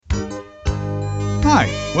Hi,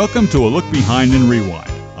 welcome to A Look Behind and Rewind.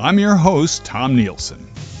 I'm your host, Tom Nielsen.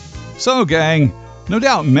 So, gang, no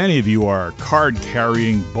doubt many of you are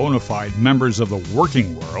card-carrying, bona fide members of the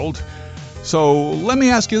working world. So, let me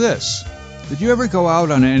ask you this. Did you ever go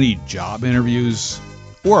out on any job interviews?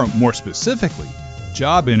 Or, more specifically,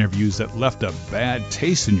 job interviews that left a bad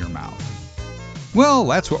taste in your mouth? Well,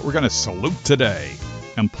 that's what we're going to salute today.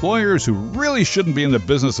 Employers who really shouldn't be in the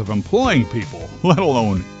business of employing people, let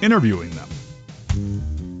alone interviewing them.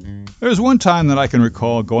 There was one time that I can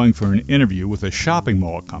recall going for an interview with a shopping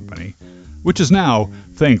mall company, which is now,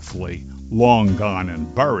 thankfully, long gone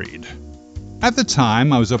and buried. At the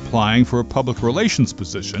time, I was applying for a public relations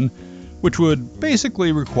position, which would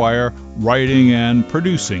basically require writing and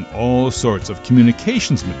producing all sorts of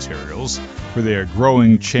communications materials for their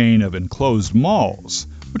growing chain of enclosed malls,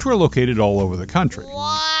 which were located all over the country.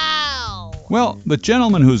 Wow! Well, the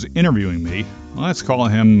gentleman who's interviewing me, let's call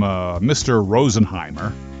him Mr.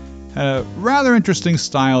 Rosenheimer, had a rather interesting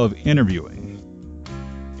style of interviewing.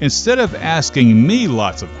 Instead of asking me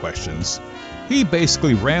lots of questions, he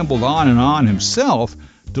basically rambled on and on himself,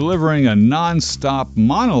 delivering a non-stop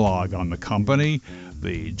monologue on the company,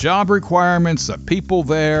 the job requirements, the people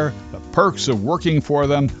there, the perks of working for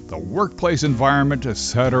them, the workplace environment,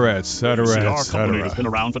 etc., etc., Our company has etc. been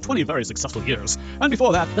around for 20 very successful years. And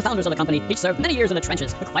before that, The founders of the company each served many years in the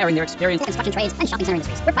trenches, acquiring their experience in construction trades and shopping center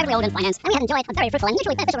industries. We're privately owned and financed, and we have enjoyed a very fruitful and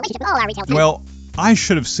mutually beneficial relationship with all our retail tenants. Well, I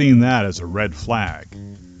should have seen that as a red flag.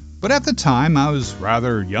 But at the time, I was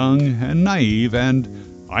rather young and naive,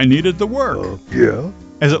 and I needed the work.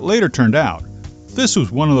 As it later turned out, this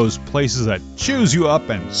was one of those places that chews you up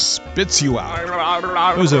and spits you out.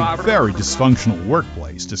 It was a very dysfunctional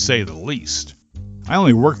workplace, to say the least. I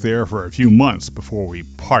only worked there for a few months before we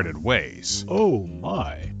parted ways. oh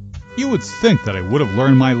my. You would think that I would have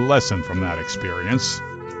learned my lesson from that experience.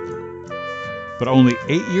 But only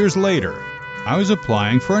 8 years later, I was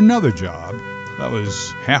applying for another job that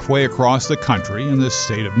was halfway across the country in the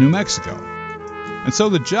state of New Mexico. And so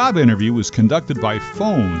the job interview was conducted by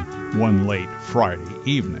phone one late Friday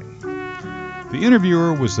evening. The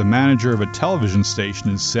interviewer was the manager of a television station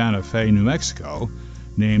in Santa Fe, New Mexico,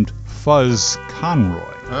 named Fuzz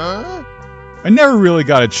Conroy. I never really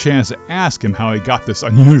got a chance to ask him how he got this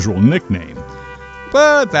unusual nickname,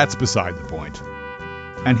 but that's beside the point.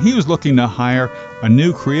 And he was looking to hire a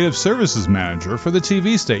new creative services manager for the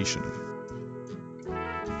TV station.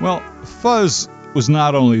 Well, Fuzz was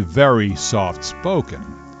not only very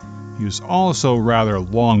soft-spoken, he was also rather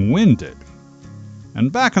long-winded.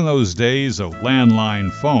 And back in those days of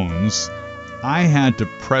landline phones, I had to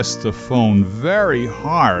press the phone very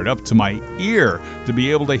hard up to my ear to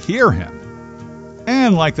be able to hear him.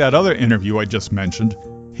 And like that other interview I just mentioned,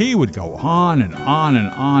 he would go on and on and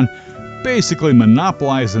on, basically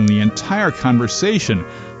monopolizing the entire conversation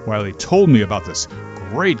while he told me about this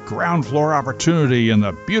great ground floor opportunity in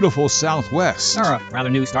the beautiful Southwest. We're a rather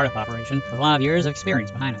new startup operation with a lot of years of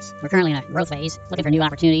experience behind us. We're currently in a growth phase, looking for new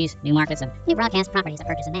opportunities, new markets, and New broadcast properties to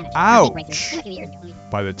purchase and manage. Ouch. Our big breakthrough came a few years ago.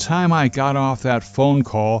 By the time I got off that phone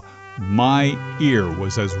call, my ear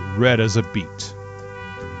was as red as a beet.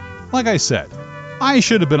 Like I said, I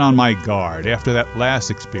should have been on my guard after that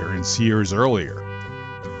last experience years earlier.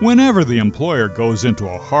 Whenever the employer goes into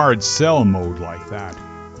a hard sell mode like that,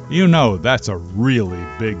 you know that's a really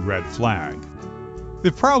big red flag.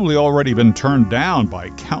 They've probably already been turned down by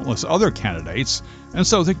countless other candidates, and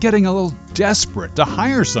so they're getting a little desperate to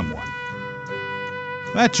hire someone.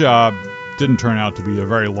 That job didn't turn out to be a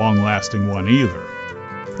very long-lasting one either.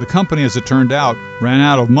 The company, as it turned out, ran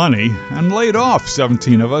out of money and laid off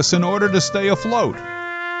 17 of us in order to stay afloat.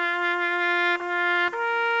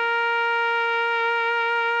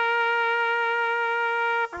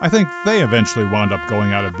 I think they eventually wound up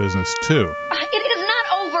going out of business too. It is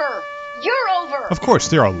not over. You're over. Of course,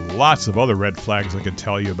 there are lots of other red flags I could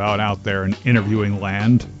tell you about out there in interviewing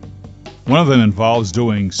land. One of them involves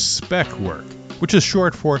doing spec work, which is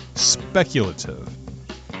short for speculative.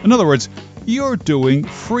 In other words, you're doing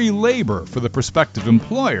free labor for the prospective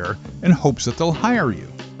employer in hopes that they'll hire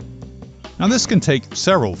you. Now, this can take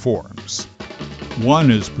several forms. One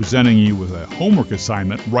is presenting you with a homework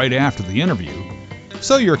assignment right after the interview,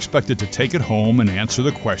 so you're expected to take it home and answer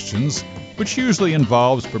the questions, which usually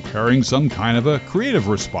involves preparing some kind of a creative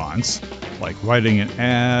response, like writing an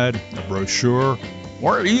ad, a brochure,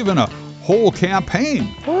 or even a whole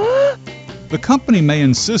campaign. The company may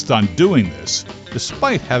insist on doing this,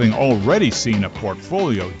 despite having already seen a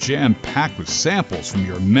portfolio jam-packed with samples from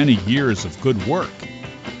your many years of good work,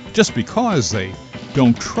 just because they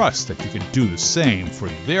don't trust that you can do the same for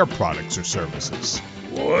their products or services.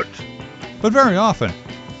 What? But very often,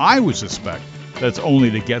 I would suspect That's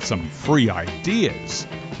only to get some free ideas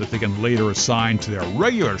that they can later assign to their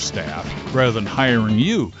regular staff rather than hiring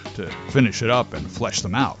you to finish it up and flesh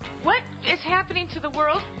them out. What is happening to the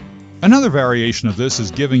world? Another variation of this is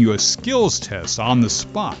giving you a skills test on the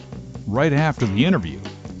spot right after the interview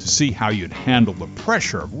to see how you'd handle the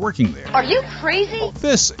pressure of working there. Are you crazy?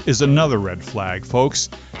 This is another red flag, folks,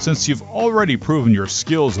 since you've already proven your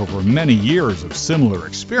skills over many years of similar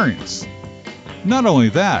experience. Not only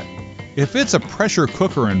that, if it's a pressure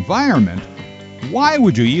cooker environment, why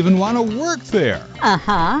would you even want to work there?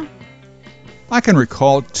 Uh-huh. I can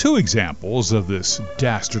recall 2 examples of this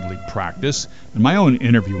dastardly practice in my own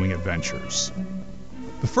interviewing adventures.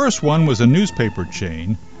 The first one was a newspaper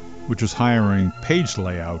chain which was hiring page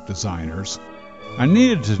layout designers. I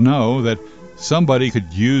needed to know that somebody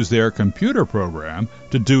could use their computer program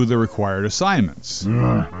to do the required assignments.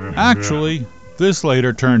 Actually, this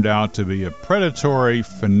later turned out to be a predatory,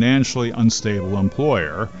 financially unstable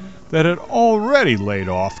employer that had already laid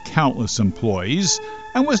off countless employees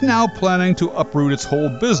and was now planning to uproot its whole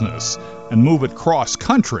business and move it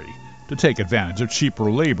cross-country to take advantage of cheaper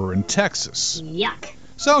labor in Texas. Yuck.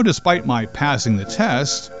 So despite my passing the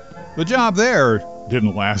test, the job there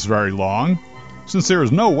didn't last very long, since there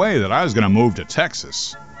was no way that I was going to move to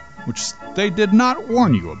Texas, which they did not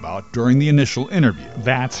warn you about during the initial interview.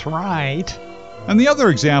 That's right. And the other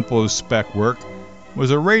example of spec work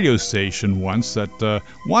was a radio station once that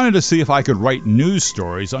wanted to see if I could write news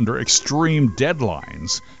stories under extreme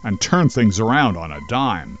deadlines and turn things around on a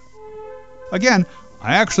dime. Again,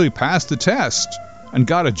 I actually passed the test and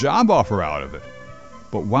got a job offer out of it,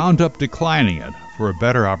 but wound up declining it for a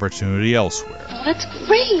better opportunity elsewhere. Oh, that's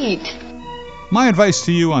great. My advice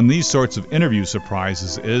to you on these sorts of interview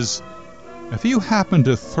surprises is, if you happen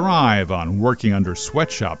to thrive on working under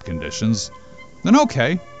sweatshop conditions, then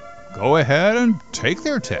okay, go ahead and take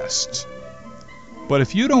their tests. But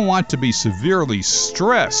if you don't want to be severely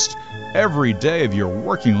stressed every day of your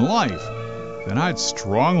working life, then I'd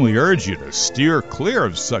strongly urge you to steer clear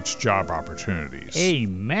of such job opportunities.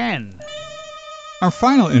 Amen. Our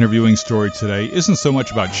final interviewing story today isn't so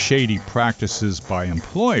much about shady practices by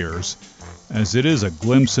employers as it is a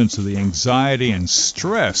glimpse into the anxiety and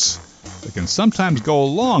stress that can sometimes go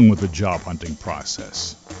along with the job hunting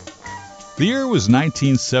process. The year was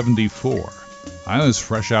 1974. I was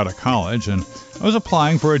fresh out of college and I was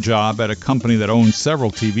applying for a job at a company that owned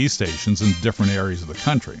several TV stations in different areas of the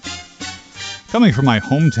country. Coming from my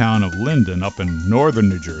hometown of Linden up in northern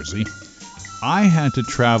New Jersey, I had to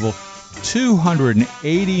travel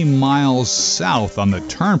 280 miles south on the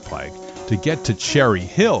turnpike to get to Cherry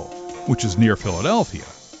Hill, which is near Philadelphia.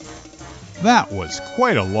 That was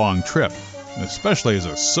quite a long trip, especially as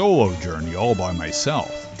a solo journey all by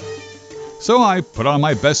myself. So I put on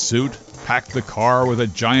my best suit, packed the car with a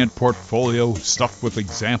giant portfolio stuffed with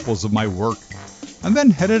examples of my work, and then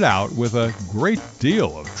headed out with a great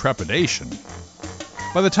deal of trepidation.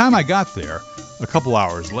 By the time I got there, a couple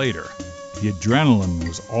hours later, the adrenaline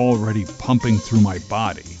was already pumping through my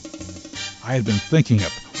body. I had been thinking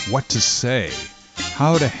of what to say,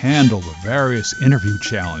 how to handle the various interview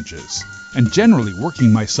challenges, and generally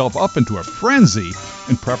working myself up into a frenzy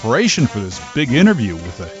in preparation for this big interview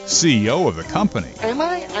with the CEO of the company. Am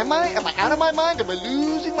I out of my mind? Am I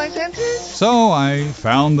losing my senses? So I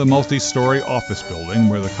found the multi-story office building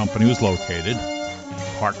where the company was located,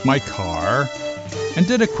 parked my car, and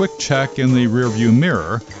did a quick check in the rearview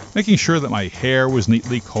mirror, making sure that my hair was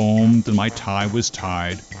neatly combed and my tie was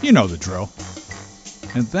tied. You know the drill.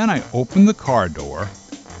 And then I opened the car door,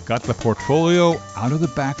 got the portfolio out of the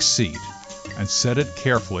back seat, and set it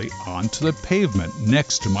carefully onto the pavement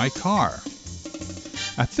next to my car.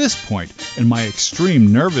 At this point, in my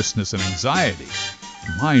extreme nervousness and anxiety,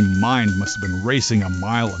 my mind must have been racing a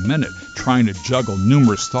mile a minute, trying to juggle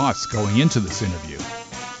numerous thoughts going into this interview.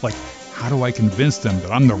 Like, how do I convince them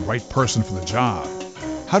that I'm the right person for the job?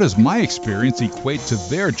 How does my experience equate to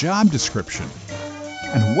their job description?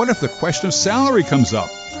 And what if the question of salary comes up?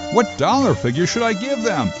 What dollar figure should I give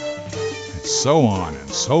them? And so on and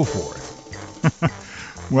so forth.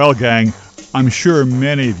 Well, gang, I'm sure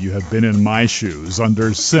many of you have been in my shoes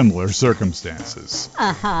under similar circumstances.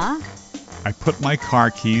 Uh-huh. I put my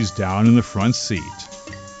car keys down in the front seat,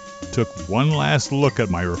 took one last look at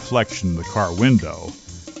my reflection in the car window,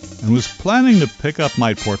 and was planning to pick up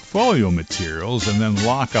my portfolio materials and then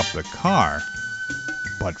lock up the car.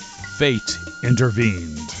 But fate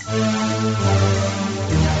intervened.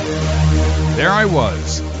 There I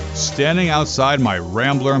was, standing outside my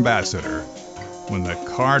Rambler Ambassador, when the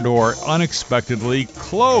car door unexpectedly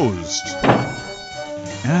closed.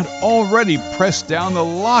 And I'd already pressed down the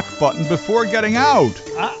lock button before getting out.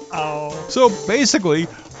 Uh-oh. So basically,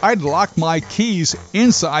 I'd locked my keys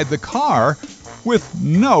inside the car with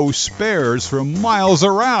no spares for miles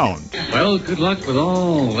around. Well, good luck with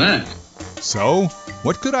all that. So,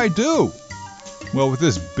 what could I do? Well, with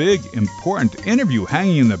this big, important interview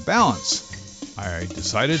hanging in the balance, I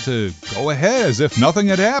decided to go ahead as if nothing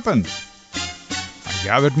had happened. I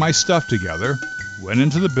gathered my stuff together, went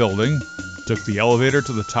into the building, took the elevator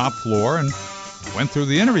to the top floor, and went through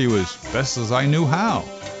the interview as best as I knew how.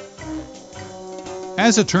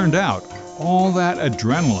 As it turned out, all that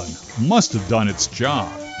adrenaline must have done its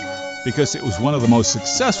job, because it was one of the most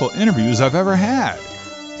successful interviews I've ever had.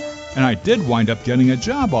 And I did wind up getting a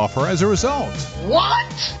job offer as a result.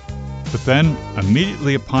 What? But then,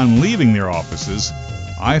 immediately upon leaving their offices,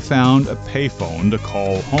 I found a payphone to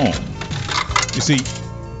call home. You see,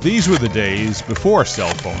 these were the days before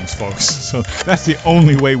cell phones, folks, so that's the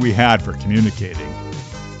only way we had for communicating.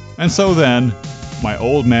 And so then, my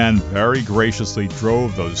old man very graciously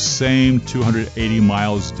drove those same 280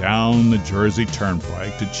 miles down the Jersey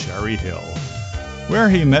Turnpike to Cherry Hill, where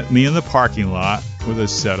he met me in the parking lot with a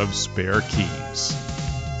set of spare keys.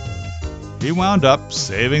 He wound up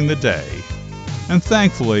saving the day, and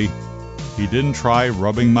thankfully, he didn't try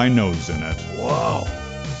rubbing my nose in it. Whoa.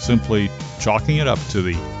 Simply chalking it up to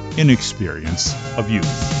the inexperience of youth.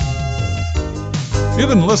 You've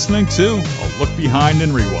been listening to A Look Behind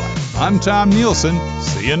and Rewind. I'm Tom Nielsen.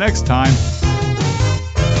 See you next time.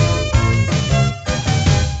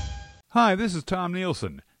 Hi, this is Tom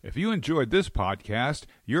Nielsen. If you enjoyed this podcast,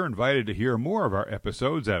 you're invited to hear more of our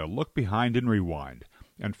episodes at A Look Behind and Rewind.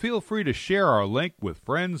 And feel free to share our link with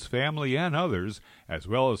friends, family, and others, as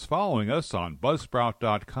well as following us on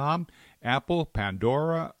Buzzsprout.com, Apple,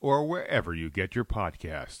 Pandora, or wherever you get your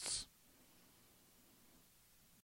podcasts.